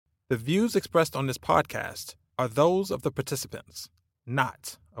The views expressed on this podcast are those of the participants,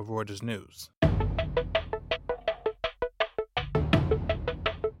 not of Reuters News.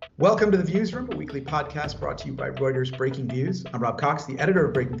 Welcome to The Views Room, a weekly podcast brought to you by Reuters Breaking Views. I'm Rob Cox, the editor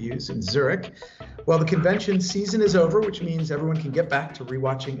of Breaking Views in Zurich. Well, the convention season is over, which means everyone can get back to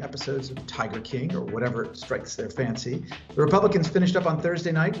rewatching episodes of Tiger King or whatever strikes their fancy. The Republicans finished up on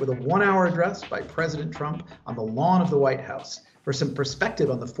Thursday night with a one-hour address by President Trump on the lawn of the White House. For some perspective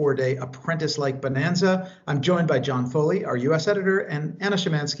on the four-day apprentice-like bonanza, I'm joined by John Foley, our U.S. editor, and Anna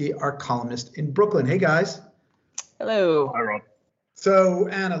Szymanski, our columnist in Brooklyn. Hey, guys. Hello. Hi, Rob. So,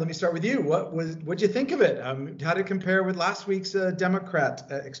 Anna, let me start with you. What'd you think of it? How did it compare with last week's Democrat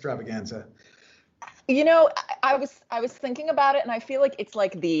extravaganza? You know, I was thinking about it, and I feel like it's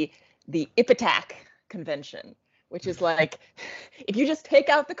like the IPATAC convention, which is like, if you just take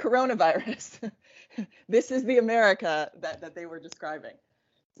out the coronavirus, this is the America that they were describing.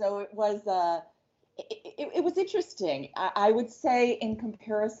 So it was it was interesting. I would say in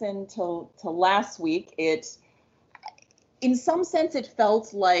comparison to last week, in some sense, it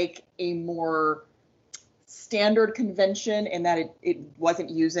felt like a more standard convention in that it wasn't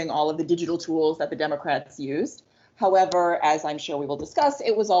using all of the digital tools that the Democrats used. However, as I'm sure we will discuss,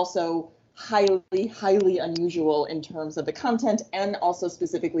 it was also highly, highly unusual in terms of the content and also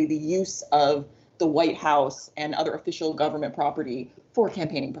specifically the use of the White House and other official government property for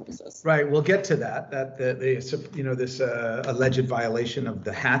campaigning purposes. Right, we'll get to that this alleged violation of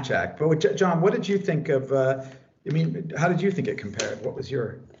the Hatch Act. But John, what did you think of? How did you think it compared? What was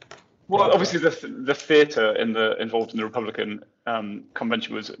your? Well, obviously the theatre involved in the Republican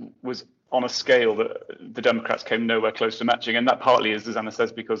convention was on a scale that the Democrats came nowhere close to matching, and that partly is, as Anna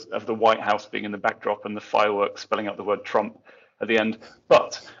says, because of the White House being in the backdrop and the fireworks spelling out the word Trump at the end.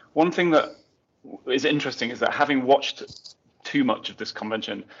 But one thing that is interesting is that having watched too much of this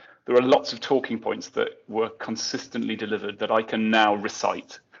convention, there are lots of talking points that were consistently delivered that I can now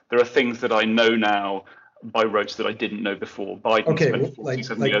recite. There are things that I know now by rote that I didn't know before. Biden spent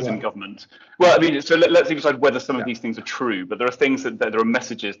 47 years in government. Well, I mean, so let's leave aside whether some of these things are true, but there are things there are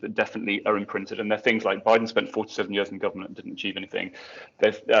messages that definitely are imprinted, and they're things like Biden spent 47 years in government and didn't achieve anything.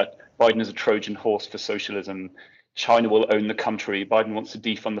 Biden is a Trojan horse for socialism. China will own the country. Biden wants to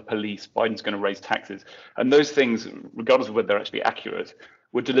defund the police. Biden's going to raise taxes. And those things, regardless of whether they're actually accurate,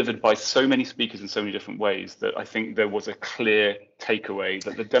 were delivered by so many speakers in so many different ways that I think there was a clear takeaway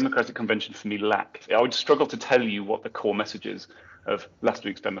that the Democratic Convention for me lacked. I would struggle to tell you what the core messages of last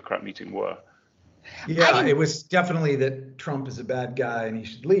week's Democrat meeting were. Yeah, it was definitely that Trump is a bad guy and he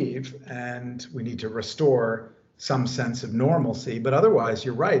should leave, and we need to restore some sense of normalcy. But otherwise,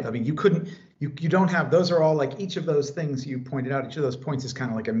 you're right. I mean, you don't have, those are all like, each of those things you pointed out, each of those points is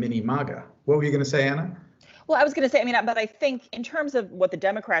kind of like a mini MAGA. What were you going to say, Anna? Well, I was going to say, but I think in terms of what the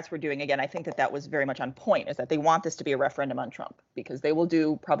Democrats were doing, again, I think that was very much on point, is that they want this to be a referendum on Trump, because they will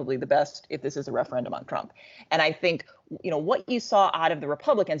do probably the best if this is a referendum on Trump. And I think, what you saw out of the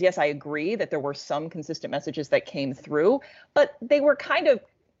Republicans, yes, I agree that there were some consistent messages that came through, but they were kind of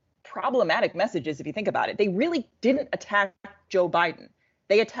problematic messages if you think about it. They really didn't attack Joe Biden.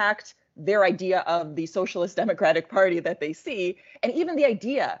 They attacked their idea of the Socialist Democratic Party that they see, and even the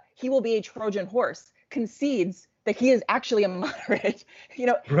idea he will be a Trojan horse concedes that he is actually a moderate,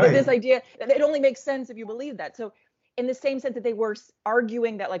 right. This idea that it only makes sense if you believe that. So in the same sense that they were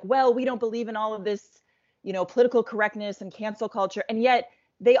arguing that, like, well, we don't believe in all of this, political correctness and cancel culture. And yet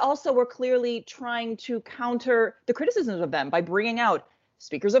they also were clearly trying to counter the criticisms of them by bringing out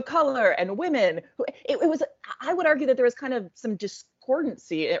speakers of color and women. I would argue that there was kind of some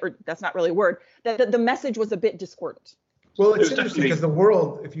discordancy, or that's not really a word, that the message was a bit discordant. Well, it's interesting because the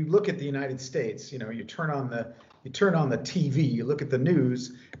world, if you look at the United States, you turn on the TV, you look at the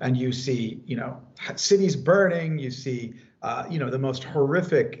news, and you see, cities burning, you see, the most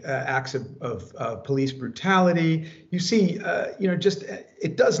horrific acts of police brutality. You see,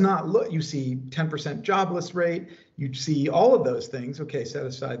 it does not look. You see 10% jobless rate. You see all of those things. Okay, set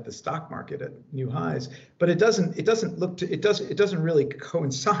aside the stock market at new highs, but it doesn't really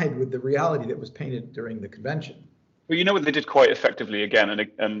coincide with the reality that was painted during the convention. Well, what they did quite effectively again,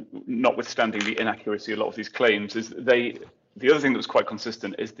 and notwithstanding the inaccuracy of a lot of these claims, is the other thing that was quite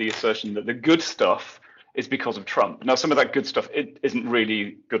consistent is the assertion that the good stuff is because of Trump. Now, some of that good stuff, it isn't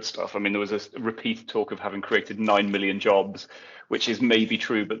really good stuff. I mean, there was a repeat talk of having created 9 million jobs, which is maybe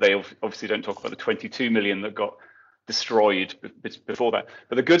true, but they obviously don't talk about the 22 million that got destroyed before that.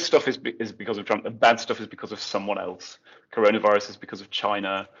 But the good stuff is because of Trump. The bad stuff is because of someone else. Coronavirus is because of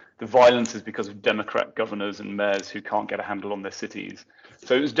China. The violence is because of Democrat governors and mayors who can't get a handle on their cities.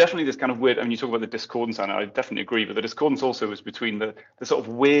 So it was definitely this kind of weird, I mean, you talk about the discordance, and I definitely agree, but the discordance also was between the sort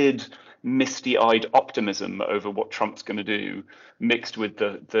of weird, misty-eyed optimism over what Trump's going to do, mixed with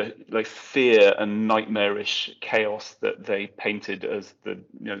the like fear and nightmarish chaos that they painted as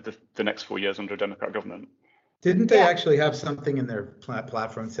the next 4 years under a Democrat government. Didn't they actually have something in their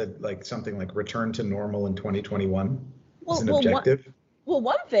platform that said like something like return to normal in 2021 as an objective? Well,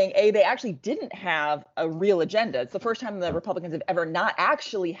 one thing, they actually didn't have a real agenda. It's the first time the Republicans have ever not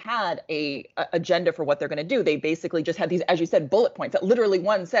actually had a agenda for what they're going to do. They basically just had these, as you said, bullet points that literally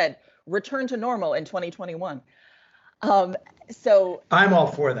one said, return to normal in 2021. So I'm all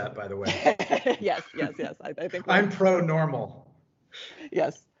for that, by the way. Yes. I think I'm pro-normal.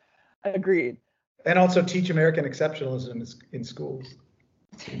 Yes, agreed. And also teach American exceptionalism in schools.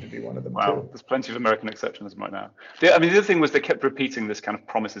 Seem to be one of them. Wow, too. There's plenty of American exceptionalism right now. The other thing was they kept repeating this kind of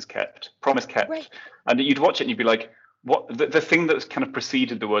promise kept, right. And you'd watch it and you'd be like, what? The thing that's kind of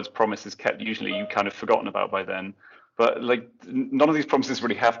preceded the words promises kept, usually you kind of forgotten about by then. But like none of these promises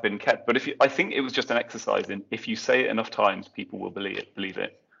really have been kept. But I think it was just an exercise in if you say it enough times, people will believe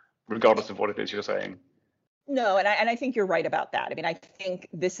it, regardless of what it is you're saying. No, and I think you're right about that. I mean, I think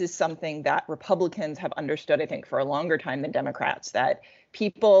this is something that Republicans have understood, I think, for a longer time than Democrats, that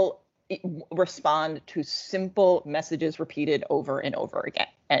people respond to simple messages repeated over and over again.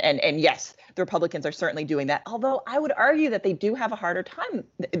 And yes, the Republicans are certainly doing that, although I would argue that they do have a harder time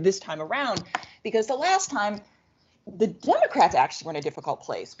this time around, because the last time the Democrats actually were in a difficult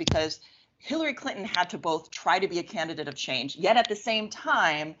place because Hillary Clinton had to both try to be a candidate of change, yet at the same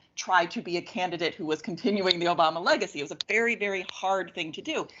time try to be a candidate who was continuing the Obama legacy. It was a very, very hard thing to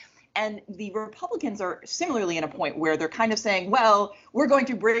do. And the Republicans are similarly in a point where they're kind of saying, well, we're going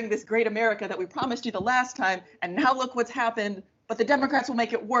to bring this great America that we promised you the last time, and now look what's happened, but the Democrats will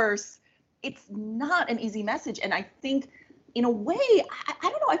make it worse. It's not an easy message. And I think in a way, I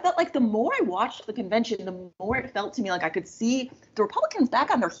don't know, I felt like the more I watched the convention, the more it felt to me like I could see the Republicans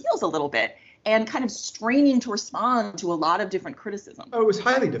back on their heels a little bit and kind of straining to respond to a lot of different criticism. Oh, it was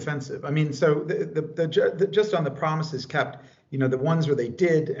highly defensive. I mean, so the just on the promises kept, the ones where they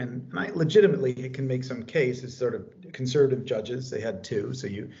did, and I legitimately can make some case as sort of conservative judges. They had two, so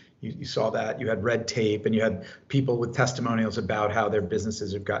you saw that. You had red tape, and you had people with testimonials about how their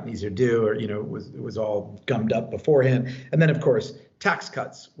businesses have gotten easier to do, or it was all gummed up beforehand. And then, of course, tax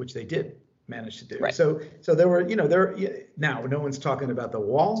cuts, which they did manage to do. Right. So there were, now no one's talking about the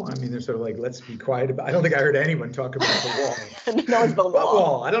wall. I mean, they're sort of like, let's be quiet about. I don't think I heard anyone talk about the wall. No one's the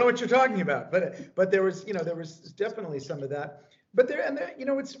wall. I don't know what you're talking about, but there was, there was definitely some of that. But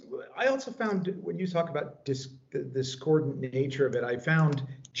I also found when you talk about the discordant nature of it, I found,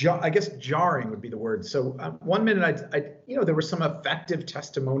 I guess jarring would be the word. So 1 minute, there were some effective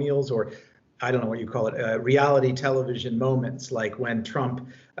testimonials, or I don't know what you call it, reality television moments, like when Trump,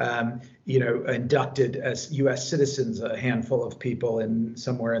 inducted as U.S. citizens a handful of people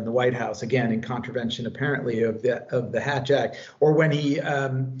somewhere in the White House, again in contravention apparently of the Hatch Act, or when he,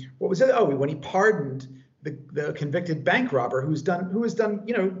 when he pardoned the convicted bank robber who has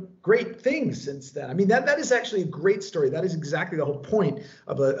done great things since then. I mean, that is actually a great story. That is exactly the whole point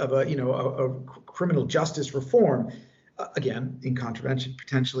of a criminal justice reform. Again, in contravention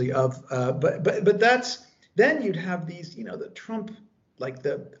potentially of, but that's, then you'd have these, the Trump, like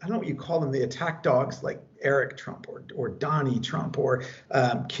I don't know what you call them, the attack dogs, like Eric Trump or Donnie Trump or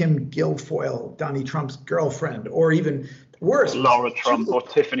Kim Guilfoyle, Donnie Trump's girlfriend, or even worse, Laura Trump or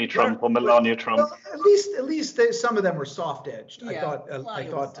Tiffany Trump or Melania Trump. Well, at least some of them were soft-edged. Yeah, I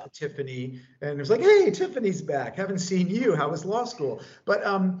thought Tiffany, and it was like, hey, Tiffany's back. Haven't seen you. How was law school? But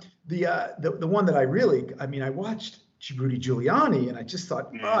the one that I watched Rudy Giuliani, and I just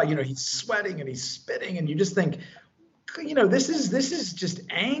thought, he's sweating and he's spitting, and you just think, this is just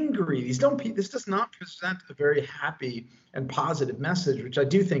angry. This does not present a very happy and positive message, which I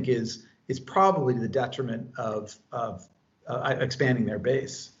do think is probably to the detriment of expanding their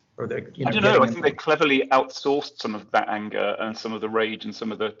base, or I don't know. I think they cleverly outsourced some of that anger and some of the rage and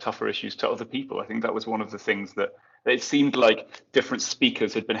some of the tougher issues to other people. I think that was one of the things that it seemed like different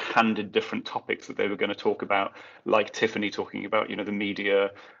speakers had been handed different topics that they were going to talk about, like Tiffany talking about, the media.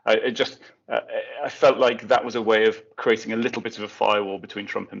 I felt like that was a way of creating a little bit of a firewall between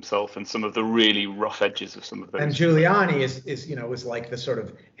Trump himself and some of the really rough edges of some of those. And Giuliani was like the sort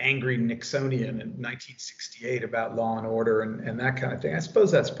of angry Nixonian in 1968 about law and order and that kind of thing. I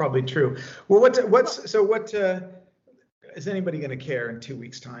suppose that's probably true. Well, what is anybody going to care in 2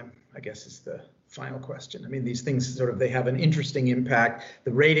 weeks' time? I guess is the final question. I mean, these things they have an interesting impact.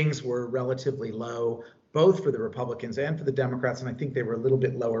 The ratings were relatively low. both for the Republicans and for the Democrats, and I think they were a little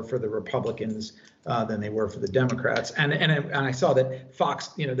bit lower for the Republicans than they were for the Democrats. And I saw that Fox,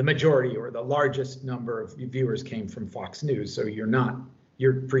 the majority or the largest number of viewers came from Fox News. So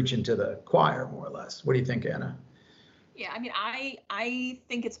you're preaching to the choir more or less. What do you think, Anna? Yeah, I mean, I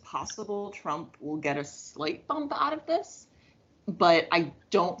think it's possible Trump will get a slight bump out of this, but I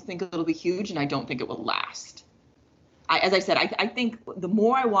don't think it'll be huge, and I don't think it will last. As I said, I think the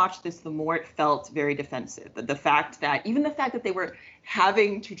more I watched this, the more it felt very defensive. The fact that they were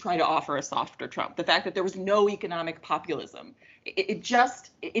having to try to offer a softer Trump, the fact that there was no economic populism, it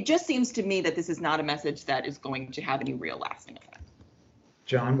just seems to me that this is not a message that is going to have any real lasting effect.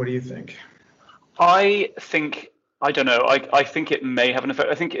 John, what do you think? I don't know. I think it may have an effect.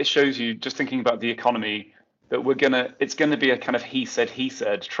 I think it shows you, just thinking about the economy, that it's gonna be a kind of he said.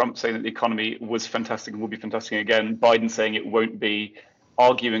 Trump saying that the economy was fantastic and will be fantastic again. Biden saying it won't be,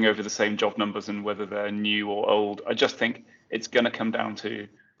 arguing over the same job numbers and whether they're new or old. I just think it's gonna come down to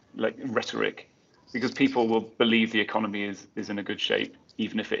like rhetoric, because people will believe the economy is in a good shape,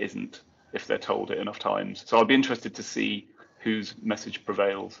 even if it isn't, if they're told it enough times. So I'll be interested to see whose message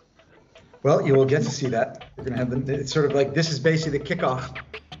prevails. Well, you will get to see that. We're gonna have it's sort of like, this is basically the kickoff.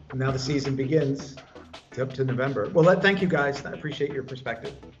 Now the season begins. It's up to November. Well, thank you guys. I appreciate your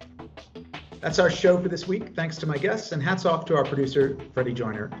perspective. That's our show for this week. Thanks to my guests, and hats off to our producer, Freddie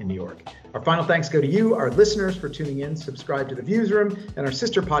Joyner in New York. Our final thanks go to you, our listeners, for tuning in. Subscribe to The Viewsroom and our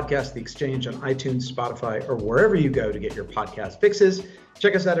sister podcast, The Exchange, on iTunes, Spotify, or wherever you go to get your podcast fixes.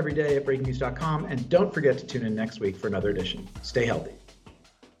 Check us out every day at breakingnews.com, and don't forget to tune in next week for another edition. Stay healthy.